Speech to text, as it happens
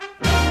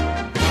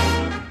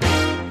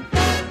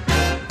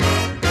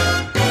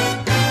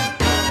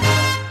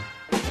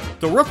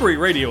The Rookery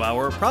Radio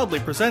Hour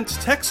proudly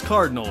presents Tex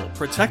Cardinal,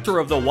 Protector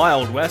of the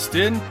Wild West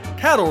in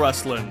Cattle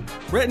Rustlin,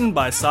 written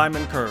by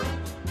Simon Kerr.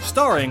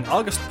 Starring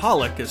August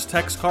Pollock as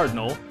Tex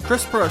Cardinal,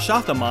 Chris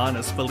Purushathaman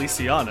as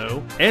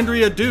Feliciano,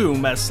 Andrea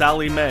Doom as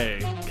Sally Mae,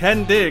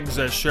 Ken Diggs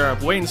as Sheriff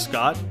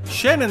Wainscott,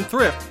 Shannon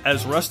Thrift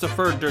as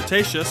Rustaford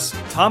Dirtatious,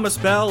 Thomas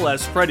Bell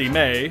as Freddie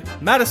May,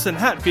 Madison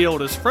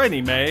Hatfield as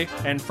Franny May,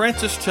 and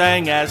Francis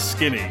Chang as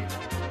Skinny.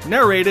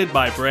 Narrated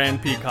by Bran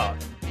Peacock.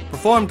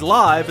 Performed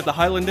live at the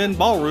Highland Inn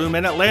Ballroom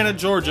in Atlanta,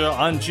 Georgia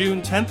on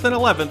June 10th and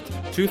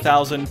 11th,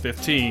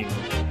 2015.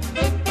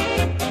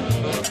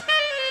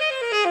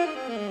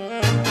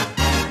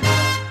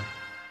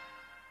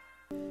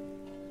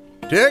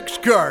 Tex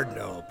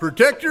Cardinal,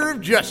 protector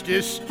of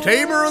justice,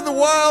 tamer of the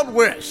Wild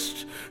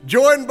West,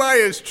 joined by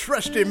his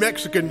trusty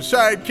Mexican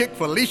sidekick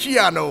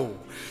Feliciano.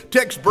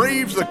 Tex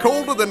braves the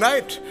cold of the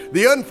night,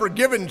 the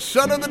unforgiving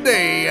sun of the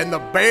day, and the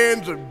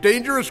bands of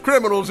dangerous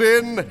criminals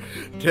in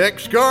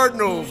Tex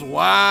Cardinal's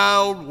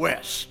Wild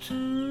West.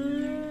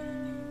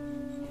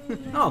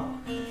 Oh,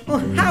 well,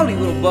 howdy,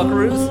 little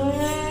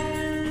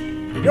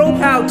buckaroos. Your old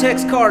pal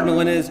Tex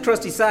Cardinal and his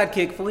trusty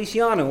sidekick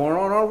Feliciano are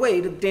on our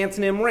way to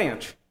Dancing M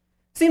Ranch.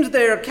 Seems that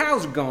their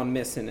cows are gone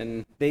missing,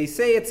 and they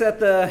say it's at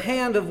the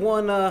hand of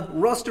one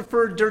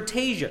Rustaford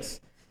Dirtatious.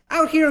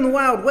 Out here in the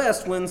Wild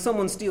West, when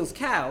someone steals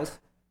cows,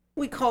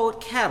 we call it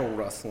cattle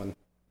rustling.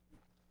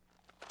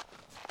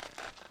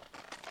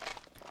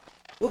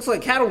 Looks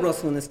like cattle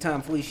rustling this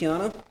time,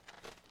 Feliciano.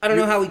 I don't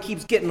know how he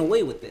keeps getting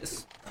away with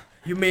this.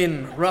 You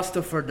mean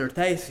Rustaford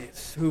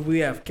Dirtatious, who we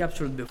have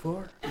captured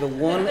before? The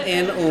one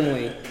and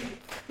only.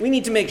 We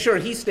need to make sure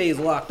he stays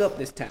locked up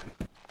this time.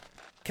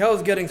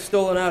 Cows getting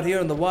stolen out here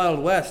in the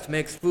Wild West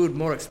makes food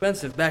more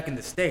expensive back in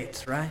the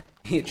States, right?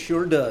 It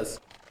sure does.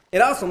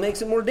 It also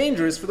makes it more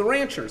dangerous for the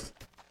ranchers.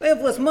 They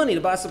have less money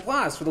to buy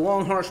supplies for the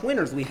long, harsh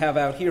winters we have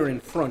out here in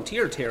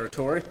frontier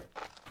territory.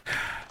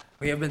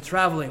 We have been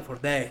traveling for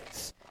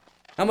days.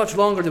 How much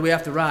longer do we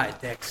have to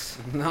ride, Tex?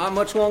 Not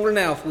much longer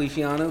now,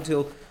 Feliciano,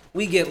 till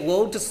we get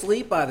lulled to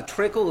sleep by the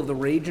trickle of the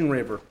raging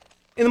river.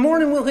 In the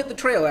morning, we'll hit the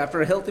trail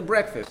after a healthy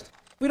breakfast.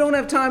 If we don't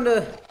have time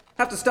to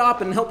stop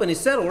and help any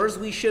settlers,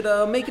 we should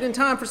make it in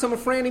time for some of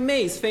Franny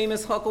Mae's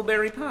famous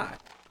huckleberry pie.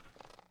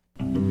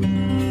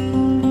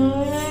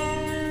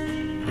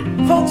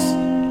 Folks,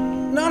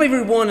 not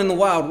everyone in the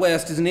Wild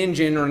West is an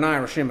Injun or an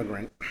Irish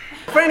immigrant.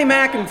 Franny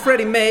Mac and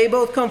Freddie May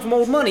both come from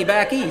old money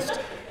back east.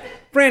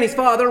 Franny's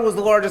father was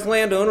the largest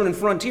landowner in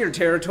frontier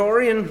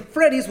territory, and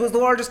Freddie's was the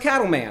largest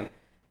cattleman.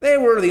 They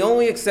were the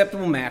only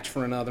acceptable match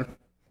for another.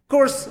 Of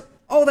course,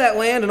 all that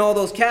land and all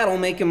those cattle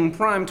make them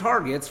prime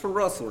targets for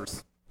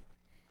rustlers.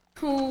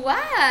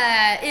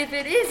 Why, if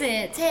it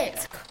isn't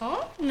Tex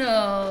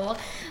Cardinal,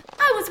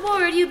 I was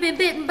worried you'd been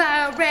bitten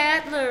by a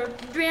rat or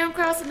drowned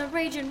crossing the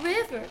raging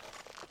river.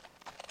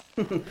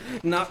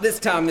 Not this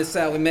time, Miss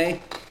Sally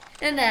Mae.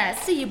 And I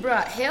see you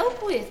brought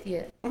help with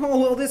you. Oh,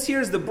 well, this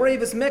here's the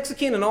bravest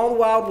Mexican in all the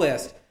Wild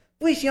West.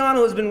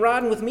 Feliciano has been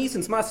riding with me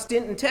since my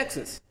stint in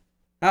Texas.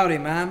 Howdy,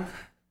 ma'am.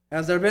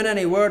 Has there been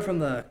any word from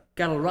the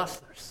cattle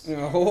rustlers?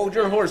 Hold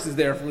your horses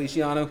there,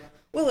 Feliciano.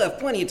 We'll have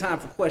plenty of time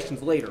for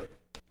questions later.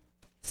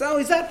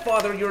 Sally, is that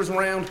father of yours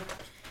around?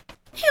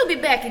 He'll be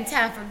back in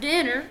time for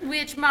dinner,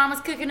 which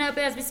Mama's cooking up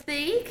as we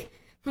speak.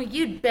 Well,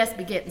 you'd best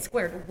be getting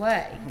squared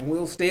away.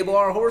 We'll stable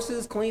our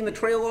horses, clean the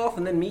trail off,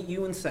 and then meet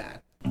you inside.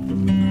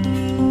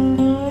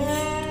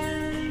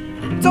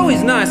 It's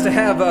always nice to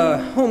have a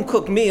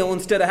home-cooked meal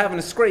instead of having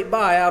to scrape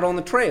by out on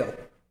the trail.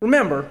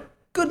 Remember,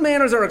 good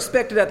manners are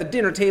expected at the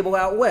dinner table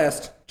out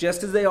west,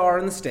 just as they are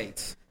in the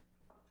States.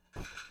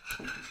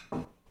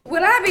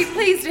 Will I be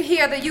pleased to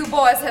hear that you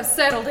boys have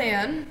settled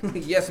in?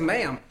 Yes,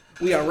 ma'am.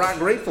 We are right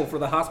grateful for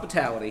the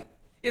hospitality.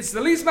 It's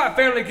the least my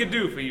family could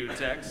do for you,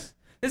 Tex.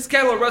 This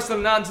cattle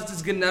rustling nonsense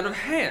is getting out of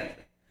hand.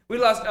 We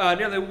lost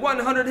nearly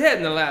 100 head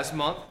in the last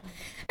month.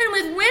 And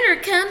with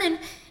winter coming,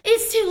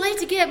 it's too late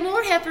to get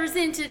more heifers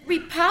in to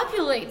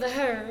repopulate the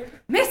herd.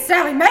 Miss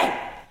Sally Mae,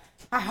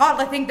 I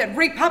hardly think that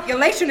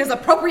repopulation is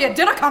appropriate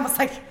dinner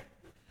conversation.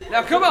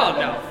 Now come on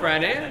now,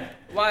 Franny.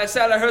 Why,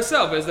 Sally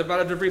herself is the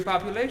product of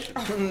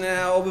repopulation.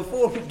 Now,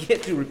 before we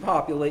get to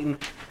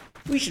repopulating,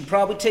 we should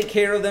probably take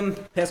care of them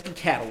pesky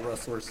cattle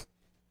rustlers.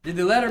 Did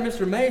the letter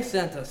Mr. May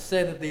sent us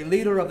say that the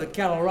leader of the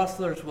cattle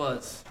rustlers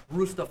was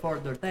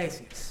Rustaford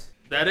Dirtatious?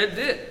 That it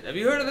did. Have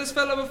you heard of this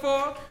fellow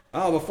before?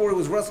 Oh, before he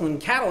was rustling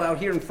cattle out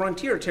here in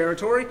frontier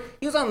territory,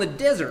 he was on the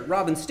desert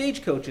robbing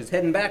stagecoaches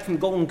heading back from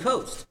Golden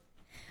Coast.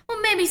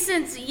 Well, maybe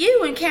since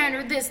you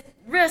encountered this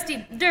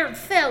rusty dirt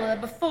fella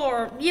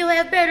before, you'll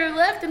have better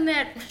luck than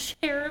that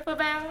sheriff of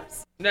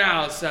ours.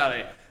 Now,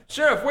 Sally,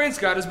 Sheriff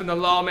Wainscott has been the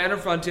lawman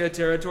of frontier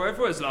territory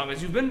for as long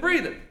as you've been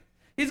breathing.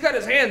 He's got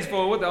his hands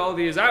full with all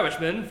these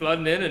Irishmen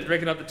flooding in and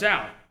drinking up the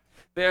town.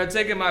 They are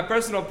taking my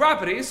personal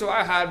property, so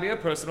I hired me a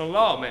personal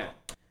lawman.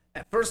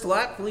 At first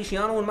light,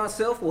 Feliciano and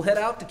myself will head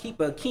out to keep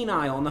a keen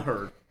eye on the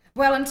herd.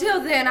 Well,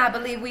 until then, I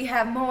believe we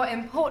have more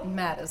important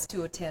matters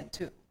to attend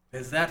to.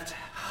 Is that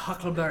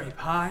huckleberry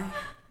pie?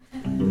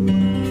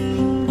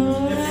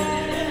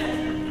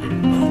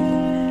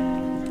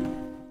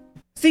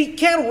 See,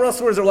 cattle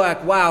rustlers are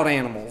like wild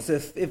animals.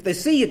 If they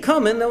see you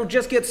coming, they'll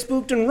just get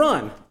spooked and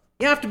run.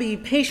 You have to be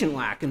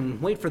patient-like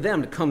and wait for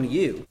them to come to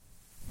you.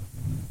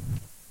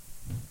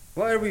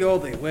 Why are we all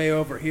the way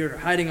over here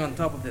hiding on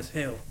top of this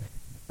hill?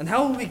 And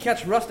how will we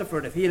catch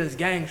Rustaford if he and his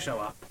gang show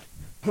up?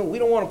 We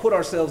don't want to put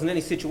ourselves in any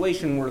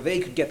situation where they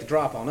could get the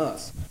drop on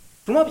us.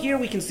 From up here,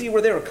 we can see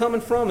where they're coming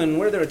from and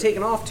where they're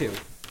taking off to.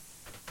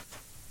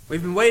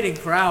 We've been waiting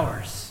for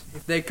hours.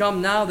 If they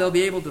come now, they'll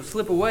be able to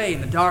slip away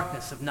in the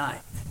darkness of night.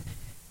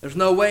 There's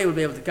no way we'll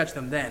be able to catch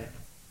them then.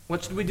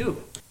 What should we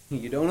do?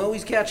 You don't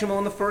always catch them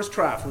on the first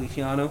try,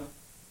 Feliciano.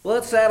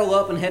 Let's saddle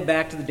up and head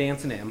back to the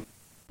Dancing M.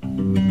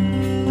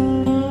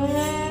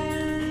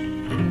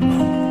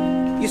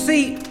 You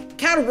see,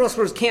 cattle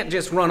rustlers can't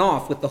just run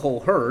off with the whole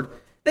herd.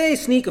 They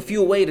sneak a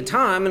few away at a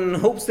time in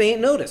hopes they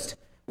ain't noticed.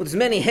 With as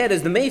many head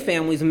as the May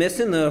family's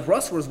missing, the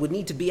rustlers would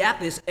need to be at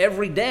this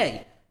every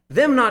day.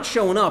 Them not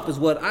showing up is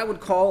what I would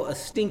call a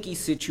stinky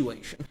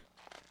situation.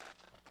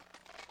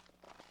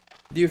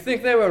 Do you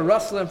think they were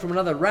rustling from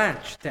another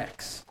ranch,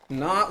 Tex?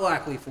 Not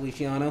likely,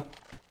 Feliciano.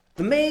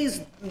 The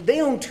Mays,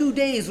 they own 2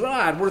 days'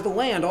 ride worth of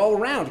land all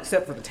around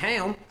except for the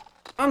town.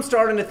 I'm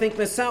starting to think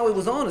Miss Sally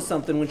was onto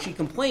something when she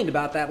complained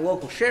about that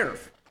local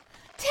sheriff.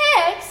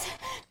 Tex!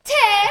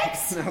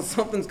 Tex! Now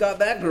something's got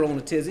that girl in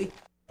a tizzy.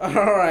 All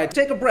right,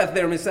 take a breath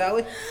there, Miss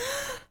Sally.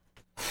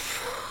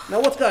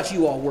 Now what's got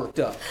you all worked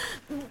up?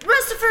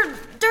 Rustaford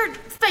Dirt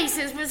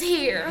Faces was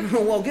here.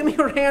 Well, give me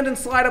your hand and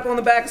slide up on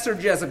the back of Sir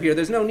Jessup here.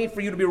 There's no need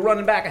for you to be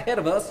running back ahead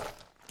of us.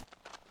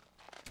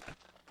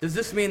 Does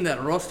this mean that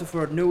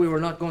Rustaford knew we were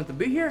not going to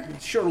be here?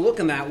 It's sure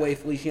looking that way,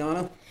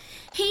 Feliciano.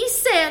 He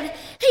said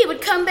he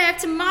would come back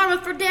tomorrow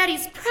for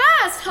Daddy's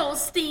prize,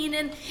 Holstein,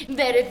 and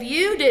that if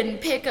you didn't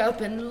pick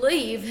up and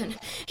leave,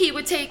 he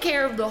would take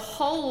care of the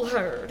whole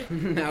herd.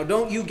 Now,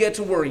 don't you get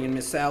to worrying,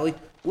 Miss Sally.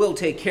 We'll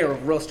take care of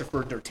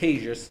Rustaford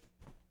Dirtasius.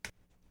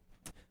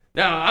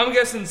 Now, I'm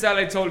guessing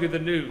Sally told you the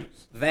news.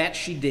 That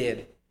she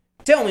did.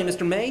 Tell me,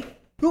 Mr. May,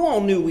 who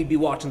all knew we'd be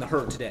watching the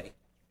herd today?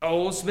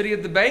 Old Smitty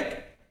at the bank?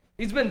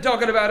 He's been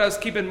talking about us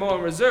keeping more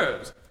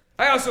reserves.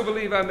 I also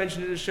believe I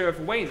mentioned it to Sheriff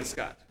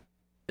Wainscott.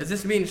 Does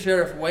this mean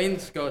Sheriff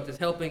Wainscott is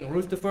helping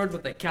Rustaford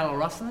with the cattle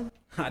rustling?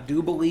 I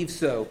do believe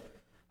so.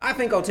 I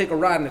think I'll take a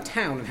ride into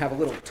town and have a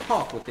little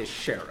talk with this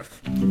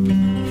sheriff.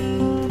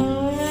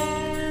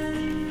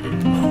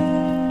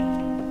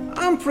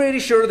 I'm pretty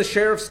sure the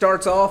sheriff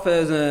starts off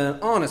as an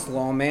honest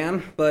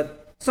lawman,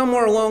 but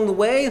somewhere along the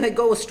way they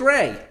go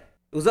astray.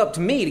 It was up to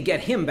me to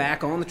get him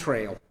back on the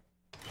trail.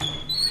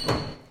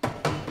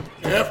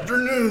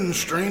 Afternoon,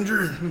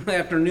 stranger.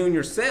 Afternoon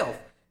yourself.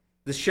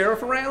 The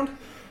sheriff around?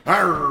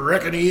 I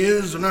reckon he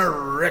is, and I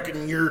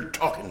reckon you're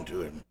talking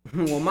to him.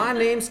 Well, my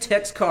name's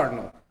Tex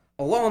Cardinal,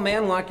 a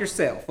lawman like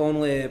yourself,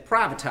 only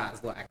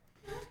privatized like.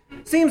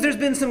 Seems there's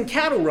been some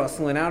cattle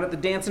rustling out at the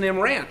Dancing M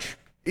Ranch.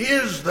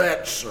 Is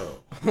that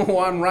so? Oh,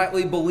 I'm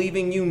rightly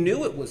believing you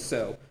knew it was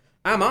so.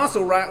 I'm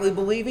also rightly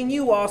believing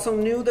you also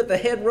knew that the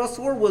head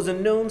rustler was a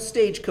known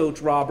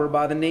stagecoach robber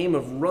by the name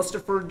of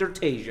Rustaford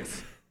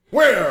Dirtasius.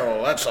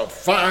 Well, that's a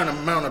fine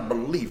amount of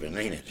believing,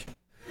 ain't it?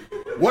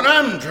 What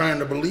I'm trying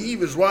to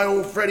believe is why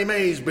old Freddie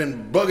May's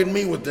been bugging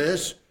me with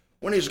this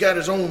when he's got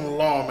his own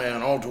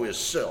lawman all to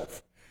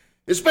himself.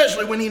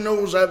 Especially when he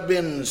knows I've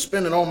been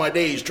spending all my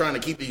days trying to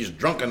keep these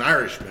drunken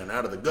Irishmen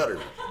out of the gutter.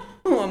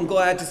 Oh, I'm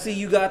glad to see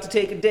you got to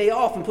take a day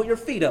off and put your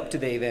feet up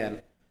today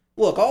then.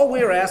 Look, all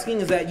we're asking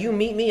is that you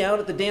meet me out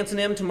at the Dancing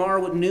M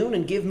tomorrow at noon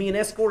and give me an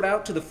escort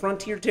out to the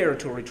Frontier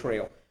Territory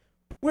Trail.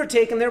 We're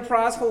taking their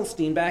prize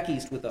Holstein back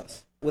east with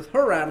us. With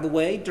her out of the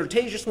way,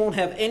 Dirtasius won't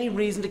have any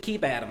reason to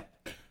keep at him.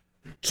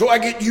 So I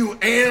get you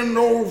and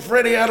old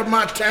Freddie out of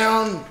my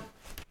town?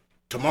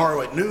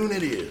 Tomorrow at noon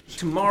it is.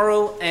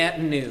 Tomorrow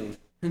at noon.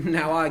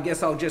 Now I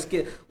guess I'll just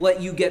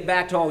let you get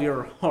back to all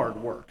your hard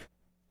work.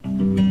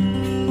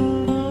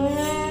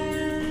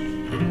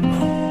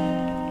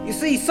 You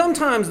see,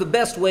 sometimes the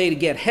best way to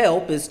get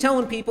help is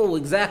telling people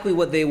exactly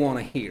what they want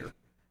to hear.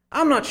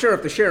 I'm not sure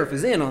if the sheriff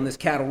is in on this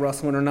cattle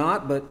rustling or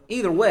not, but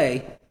either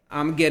way,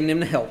 I'm getting him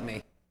to help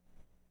me.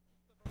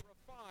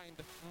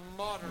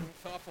 Modern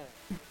couple.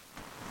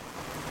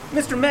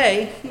 Mr.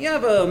 May, you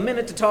have a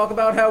minute to talk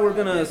about how we're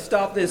gonna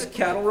stop this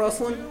cattle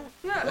rustling?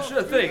 Yeah,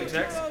 sure thing,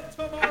 Tex.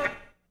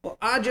 Well,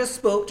 I just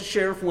spoke to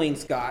Sheriff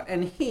Wainscott,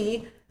 and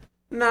he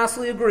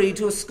nicely agreed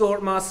to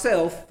escort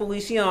myself,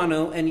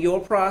 Feliciano, and your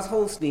prize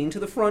Holstein to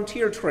the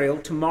Frontier Trail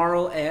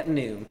tomorrow at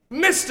noon.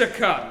 Mr.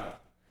 Cardinal,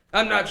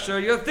 I'm not sure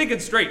you're thinking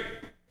straight.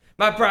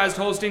 My prized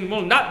Holstein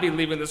will not be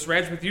leaving this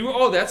ranch with you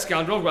or that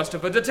scoundrel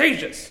Rustaford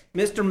Dirtasius.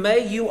 Mr.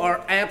 May, you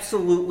are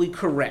absolutely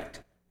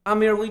correct. I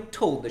merely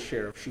told the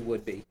sheriff she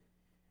would be.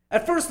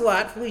 At first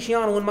light,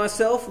 Feliciano and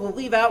myself will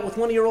leave out with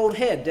 1-year-old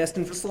head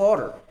destined for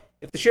slaughter.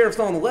 If the sheriff's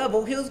on the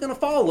level, he's going to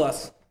follow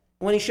us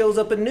when he shows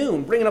up at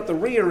noon, bringing up the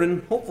rear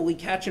and hopefully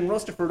catching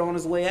Rustaford on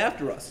his way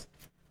after us.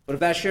 But if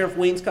that Sheriff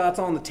Wainscott's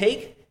on the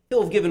take,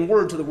 he'll have given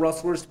word to the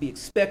rustlers to be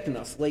expecting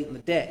us late in the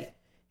day.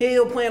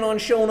 He'll plan on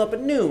showing up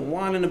at noon,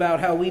 whining about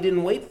how we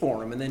didn't wait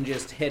for him and then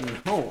just heading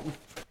home.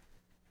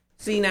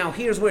 See, now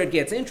here's where it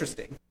gets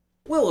interesting.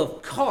 We'll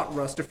have caught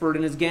Rustaford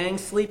and his gang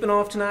sleeping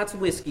off tonight's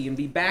whiskey and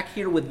be back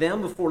here with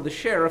them before the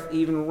sheriff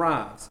even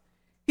arrives.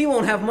 He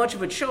won't have much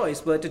of a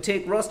choice but to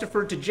take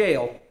Rustaford to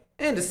jail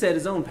and to set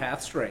his own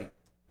path straight.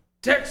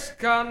 Tex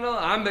Cardinal,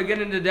 I'm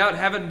beginning to doubt,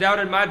 haven't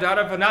doubted my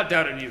daughter for not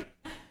doubting you.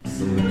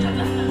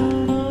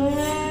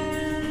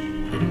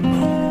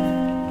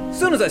 As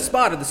soon as I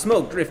spotted the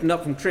smoke drifting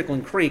up from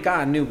Trickling Creek,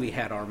 I knew we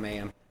had our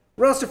man.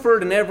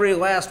 Rustaford and every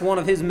last one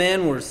of his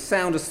men were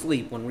sound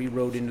asleep when we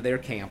rode into their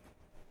camp.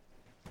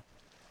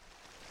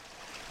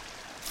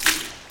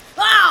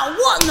 Ah,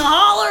 what in the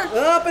holler?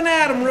 Up and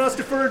at 'em,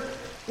 Rustaford.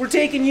 We're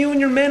taking you and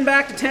your men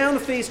back to town to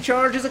face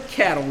charges of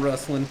cattle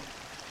rustling.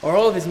 Are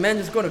all of his men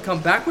just going to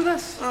come back with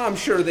us? I'm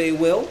sure they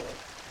will.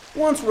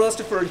 Once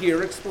Rustaford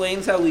here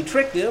explains how we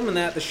tricked him and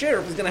that the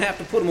sheriff is going to have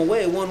to put him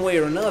away one way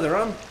or another,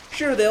 I'm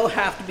sure they'll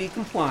have to be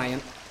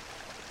compliant.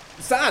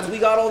 Besides, we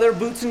got all their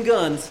boots and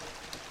guns.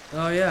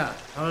 Oh yeah,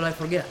 how did I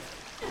forget?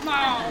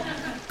 Oh,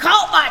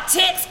 caught by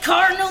Tex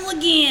Cardinal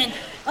again.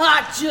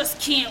 I just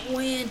can't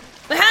win.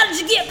 But how did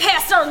you get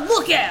past our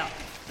lookout?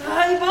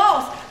 Hey,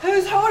 boss,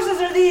 whose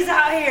horses are these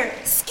out here?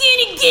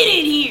 Skinny, get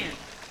in here.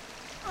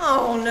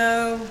 Oh,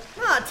 no.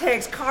 Not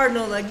Tex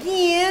Cardinal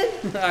again.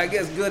 I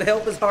guess good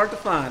help is hard to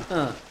find,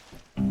 huh?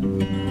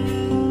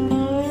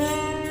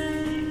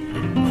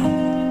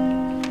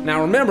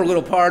 Now remember,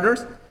 little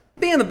partners,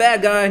 being the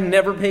bad guy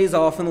never pays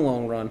off in the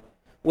long run.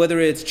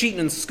 Whether it's cheating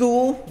in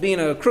school, being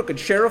a crooked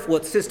sheriff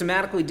what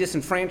systematically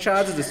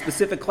disenfranchises a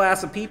specific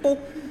class of people,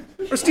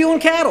 or stealing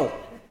cattle.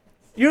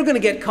 You're gonna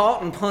get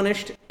caught and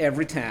punished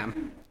every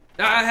time.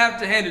 I have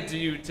to hand it to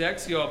you,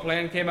 Tex. Your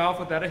plan came off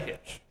without a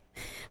hitch.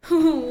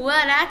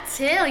 What I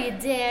tell you,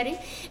 Daddy,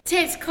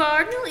 Tex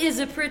Cardinal is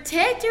a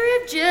protector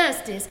of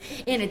justice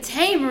and a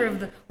tamer of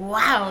the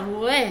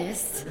Wild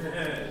West.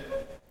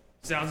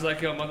 Sounds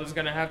like your mother's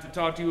gonna have to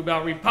talk to you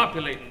about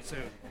repopulating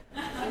soon.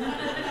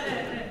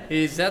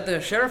 Is that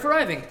the sheriff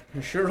arriving?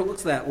 It sure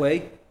looks that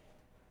way.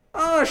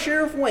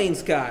 Sheriff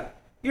Wainscott,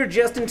 you're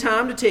just in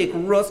time to take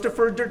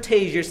Rustaford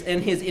Dirtasius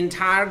and his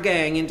entire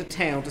gang into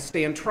town to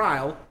stand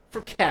trial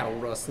for cattle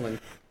rustling.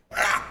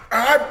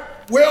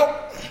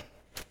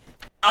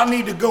 I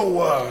need to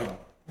go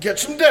get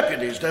some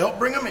deputies to help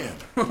bring them in.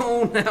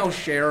 Oh, now,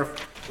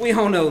 Sheriff, we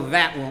all know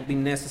that won't be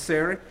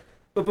necessary.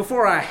 But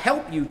before I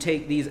help you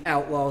take these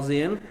outlaws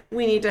in,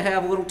 we need to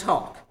have a little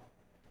talk.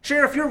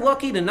 Sheriff, you're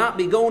lucky to not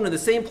be going to the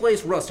same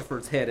place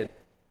Rustaford's headed.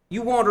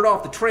 You wandered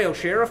off the trail,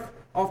 Sheriff,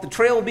 off the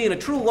trail of being a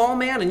true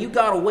lawman, and you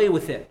got away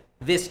with it,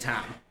 this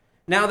time.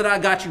 Now that I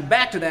got you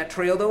back to that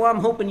trail, though, I'm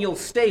hoping you'll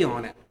stay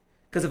on it.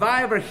 Because if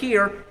I ever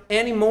hear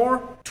any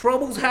more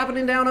troubles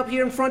happening down up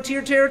here in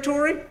frontier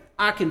territory,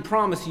 I can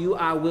promise you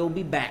I will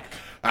be back.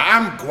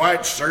 I'm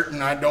quite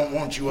certain I don't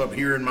want you up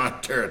here in my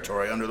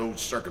territory under those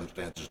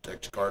circumstances,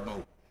 Tex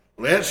Cardinal.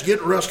 Let's get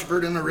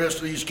Rustaford and the rest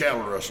of these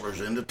cattle rustlers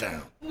into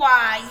town.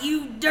 Why,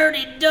 you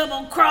dirty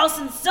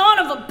double-crossing son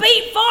of a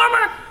beef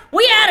farmer!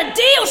 We had a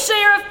deal,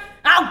 Sheriff!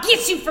 I'll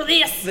get you for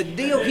this! The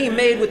deal he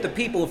made with the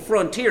people of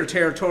frontier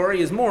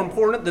territory is more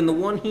important than the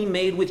one he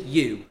made with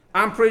you.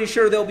 I'm pretty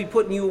sure they'll be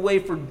putting you away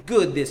for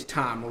good this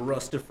time,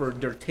 Rustaford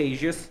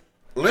Dirtasius.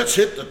 Let's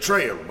hit the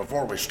trail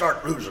before we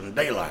start losing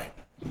daylight.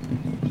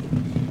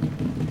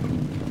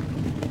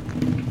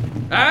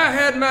 I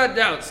had my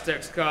doubts,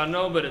 Tex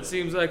Cardinal, but it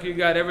seems like you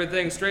got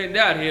everything straightened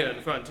out here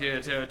in frontier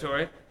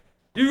territory.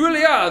 You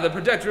really are the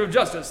protector of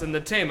justice and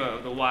the tamer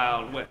of the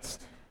Wild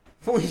West.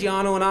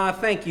 Feliciano and I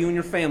thank you and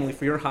your family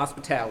for your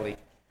hospitality.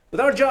 With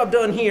our job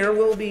done here,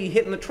 we'll be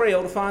hitting the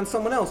trail to find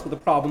someone else with a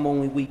problem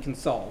only we can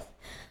solve.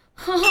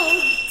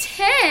 Oh,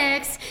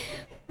 Tex,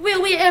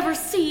 will we ever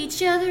see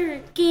each other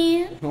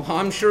again? Well,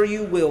 I'm sure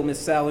you will, Miss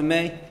Sally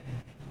Mae.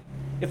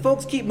 If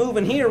folks keep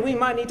moving here, we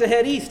might need to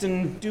head east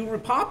and do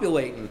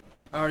repopulating.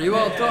 Are you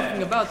all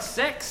talking about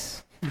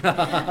sex?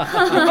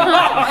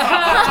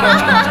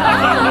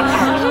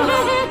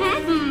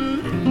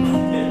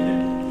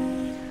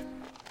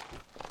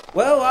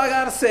 Well, I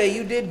gotta say,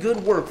 you did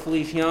good work,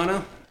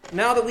 Feliciano.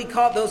 Now that we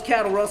caught those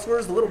cattle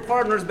rustlers, the little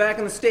partners back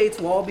in the States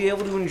will all be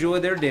able to enjoy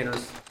their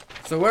dinners.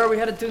 So where are we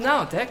headed to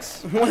now,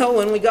 Tex? Well,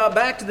 when we got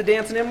back to the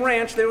Dancing M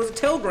Ranch, there was a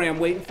telegram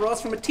waiting for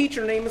us from a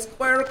teacher named Miss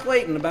Clara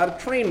Clayton about a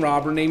train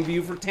robber named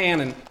Buford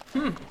Tannen.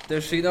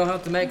 Does she know how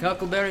to make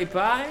huckleberry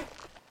pie?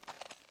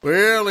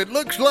 Well, it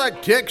looks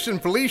like Tex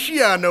and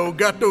Feliciano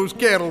got those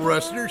cattle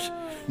rustlers.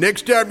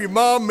 Next time your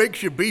mom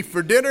makes you beef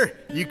for dinner,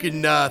 you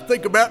can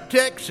think about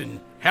Tex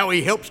and how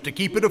he helps to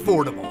keep it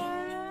affordable.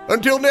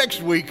 Until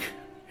next week,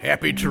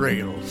 happy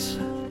trails.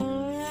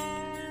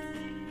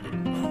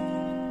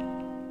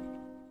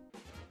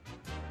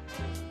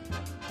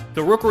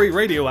 The Rookery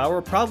Radio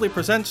Hour proudly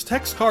presents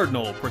Tex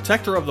Cardinal,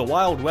 protector of the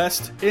Wild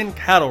West, in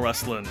Cattle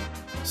Rustlin'.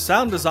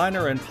 Sound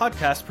designer and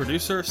podcast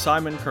producer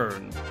Simon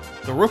Kern.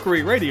 The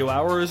Rookery Radio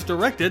Hour is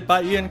directed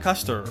by Ian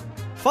Custer.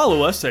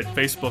 Follow us at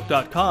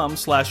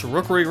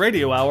facebook.com/Rookery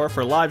Radio Hour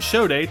for live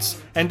show dates,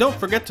 and don't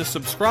forget to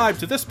subscribe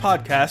to this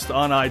podcast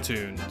on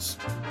iTunes.